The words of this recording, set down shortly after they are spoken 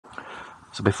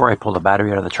So before I pull the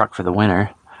battery out of the truck for the winter,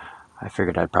 I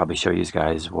figured I'd probably show you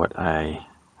guys what I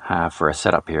have for a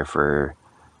setup here for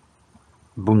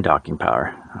boondocking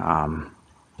power.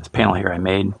 This panel here I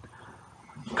made,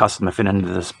 custom to fit into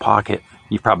this pocket.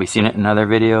 You've probably seen it in other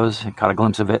videos, I caught a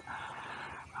glimpse of it.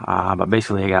 But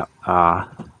basically I got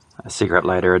a cigarette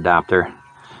lighter adapter,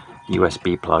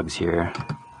 USB plugs here,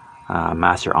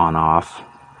 master on-off,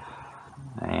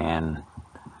 and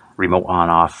remote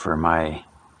on-off for my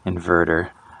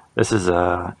inverter. This is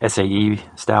a SAE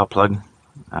style plug.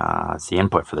 It's the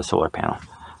input for the solar panel.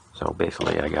 So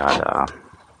basically I got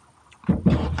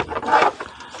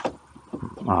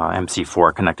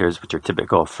MC4 connectors, which are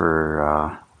typical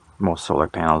for most solar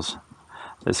panels.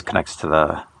 This connects to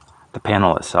the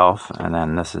panel itself, and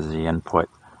then this is the input,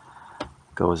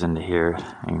 goes into here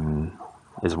and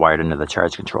is wired into the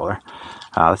charge controller.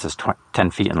 This is 10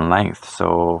 feet in length,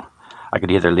 so I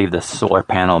could either leave the solar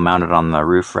panel mounted on the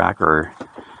roof rack or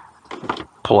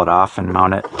pull it off and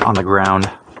mount it on the ground,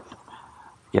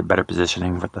 get better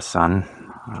positioning with the sun.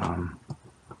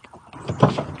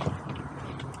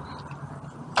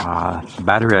 The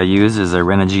battery I use is a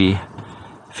Renogy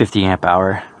 50 amp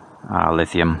hour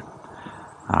lithium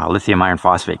iron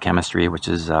phosphate chemistry, which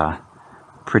is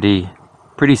pretty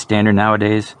standard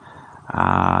nowadays.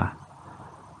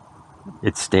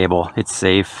 It's stable, it's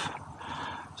safe.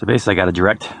 So basically I got a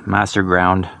direct master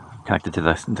ground connected to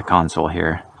the console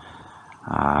here.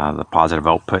 The positive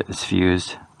output is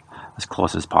fused as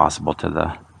close as possible to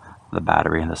the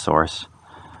battery and the source.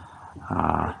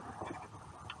 I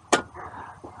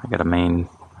got a main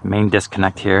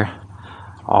disconnect here.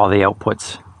 All the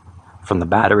outputs from the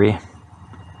battery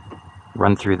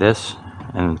run through this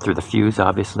and through the fuse,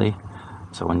 obviously.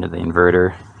 So into the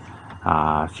inverter,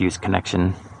 fuse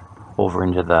connection over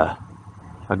into the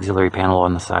auxiliary panel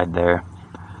on the side there,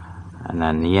 and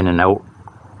then the in and out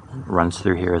runs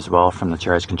through here as well from the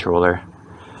charge controller.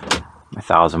 My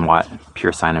 1000 watt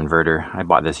pure sine inverter, I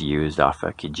bought this used off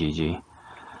of Kijiji.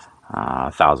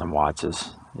 1000 watts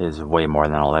is way more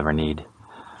than I'll ever need.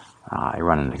 I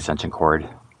run an extension cord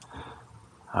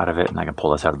out of it, and I can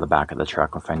pull this out of the back of the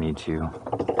truck if I need to.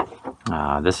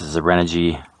 This is a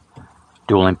Renogy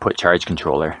dual input charge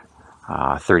controller,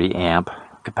 30 amp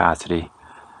capacity.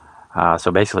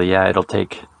 So basically, yeah, it'll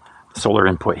take solar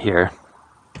input here,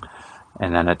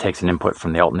 and then it takes an input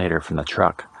from the alternator from the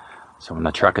truck. So when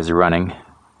the truck is running,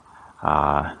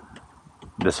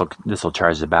 this will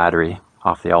charge the battery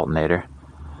off the alternator.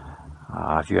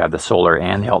 If you have the solar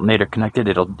and the alternator connected,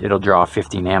 it'll draw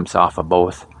 15 amps off of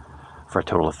both for a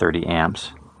total of 30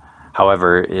 amps.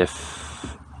 However,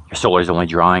 if your solar is only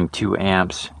drawing 2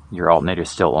 amps, your alternator is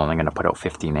still only going to put out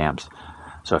 15 amps.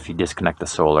 So if you disconnect the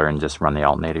solar and just run the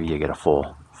alternator, you get a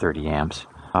full 30 amps.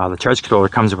 The charge controller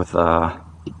comes with a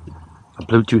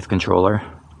Bluetooth controller.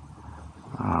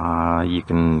 You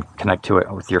can connect to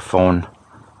it with your phone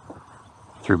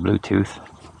through Bluetooth,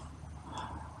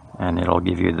 and it'll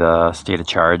give you the state of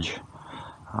charge.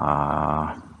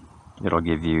 It'll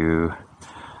give you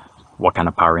what kind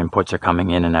of power inputs are coming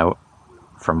in and out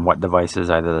from what devices,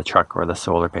 either the truck or the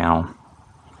solar panel.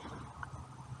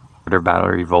 Their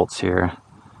battery volts here,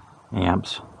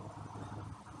 amps.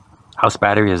 House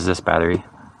battery is this battery,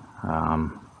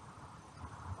 and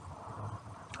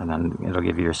then it'll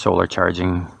give you your solar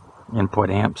charging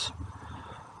input amps.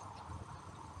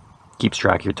 Keeps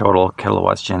track of your total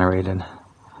kilowatts generated,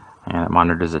 and it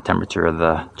monitors the temperature of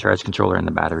the charge controller and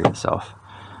the battery itself.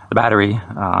 The battery,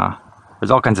 there's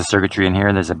all kinds of circuitry in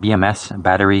here. There's a BMS, a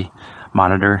battery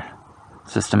monitor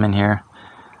system in here.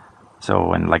 So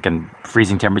like in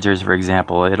freezing temperatures, for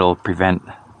example, it'll prevent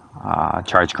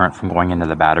charge current from going into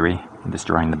the battery and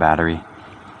destroying the battery.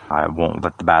 It won't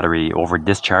let the battery over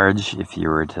discharge if you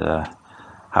were to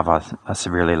have a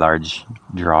severely large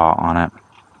draw on it.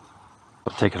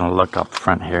 So taking a look up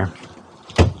front here.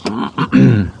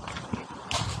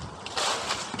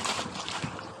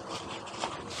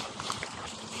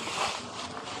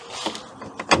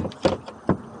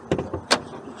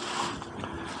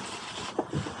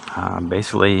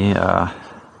 Basically, the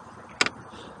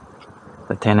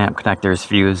 10 amp connector is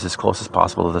fused as close as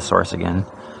possible to the source again.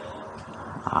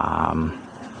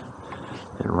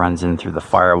 It runs in through the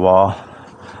firewall.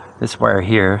 This wire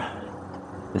here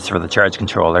is for the charge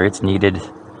controller. It's needed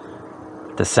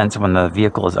to sense when the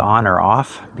vehicle is on or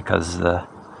off, because the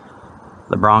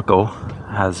Bronco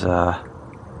has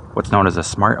what's known as a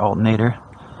smart alternator.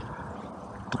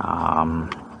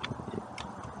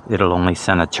 It'll only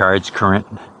send a charge current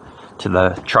to the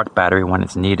truck battery when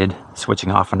it's needed,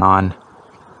 switching off and on.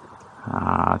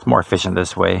 It's more efficient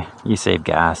this way. You save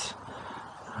gas.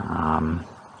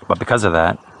 But because of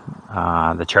that,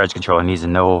 the charge controller needs to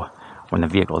know when the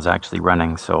vehicle is actually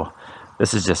running. So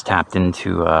this is just tapped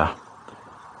into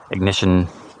ignition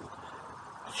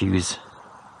fuse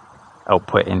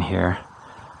output in here.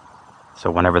 So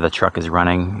whenever the truck is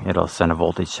running, it'll send a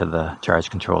voltage to the charge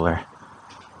controller.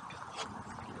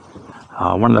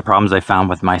 One of the problems I found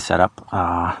with my setup,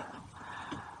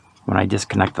 when I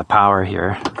disconnect the power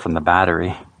here from the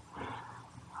battery,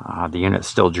 the unit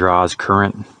still draws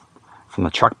current from the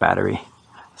truck battery,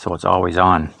 so it's always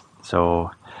on.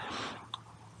 So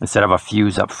instead of a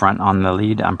fuse up front on the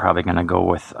lead, I'm probably going to go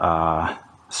with a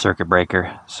circuit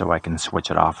breaker so I can switch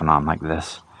it off and on like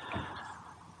this.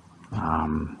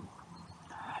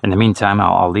 In the meantime,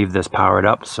 I'll leave this powered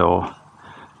up so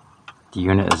the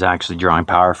unit is actually drawing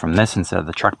power from this instead of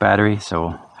the truck battery,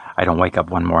 so I don't wake up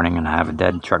one morning and have a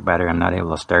dead truck battery I'm not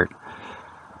able to start.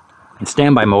 In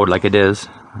standby mode like it is,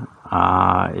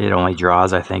 it only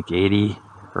draws, I think, 80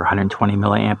 or 120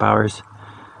 milliamp hours,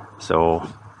 so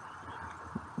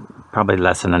probably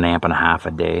less than an amp and a half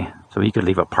a day. So you could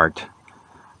leave it parked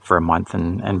for a month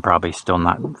and probably still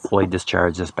not fully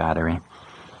discharge this battery.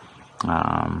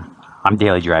 I'm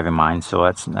daily driving mine, so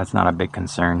that's not a big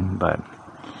concern, but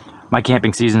my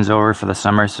camping season's over for the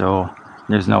summer, so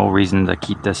there's no reason to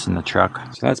keep this in the truck.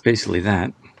 So that's basically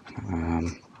that.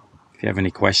 If you have any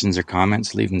questions or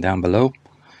comments, leave them down below,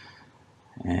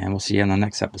 and we'll see you on the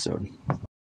next episode.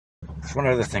 One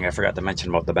other thing I forgot to mention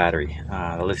about the battery,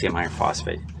 the lithium iron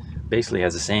phosphate basically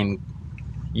has the same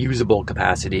usable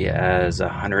capacity as a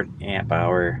 100 amp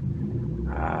hour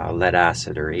lead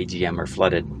acid or AGM or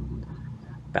flooded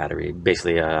battery,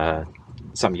 basically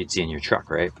something you'd see in your truck,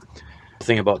 right? The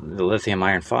thing about the lithium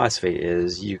iron phosphate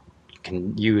is you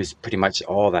can use pretty much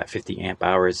all that 50 amp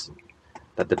hours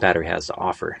that the battery has to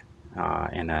offer.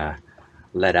 In a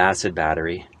lead acid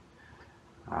battery,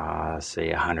 say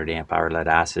 100 amp hour lead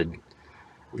acid,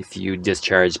 if you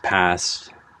discharge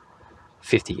past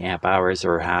 50 amp hours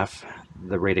or half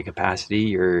the rated capacity,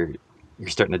 you're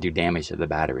starting to do damage to the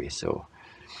battery. So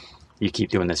you keep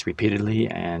doing this repeatedly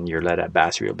and your lead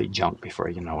battery will be junk before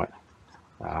you know it.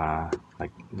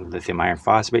 Like lithium iron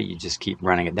phosphate, you just keep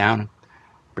running it down,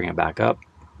 bring it back up.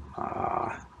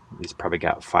 These probably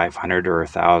got 500 or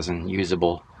 1,000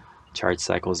 usable charge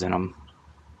cycles in them.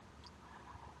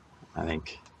 I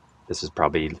think this is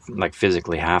probably like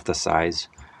physically half the size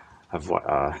of what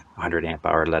 100 amp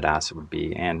hour lead acid would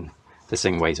be, and this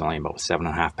thing weighs only about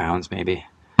 7.5 pounds maybe.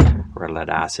 Where lead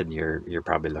acid, you're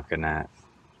probably looking at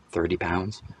 30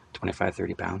 pounds,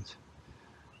 25-30 pounds.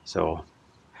 So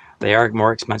they are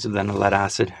more expensive than a lead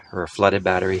acid or a flooded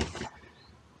battery,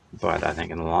 but I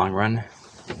think in the long run,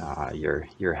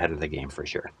 you're ahead of the game for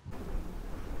sure.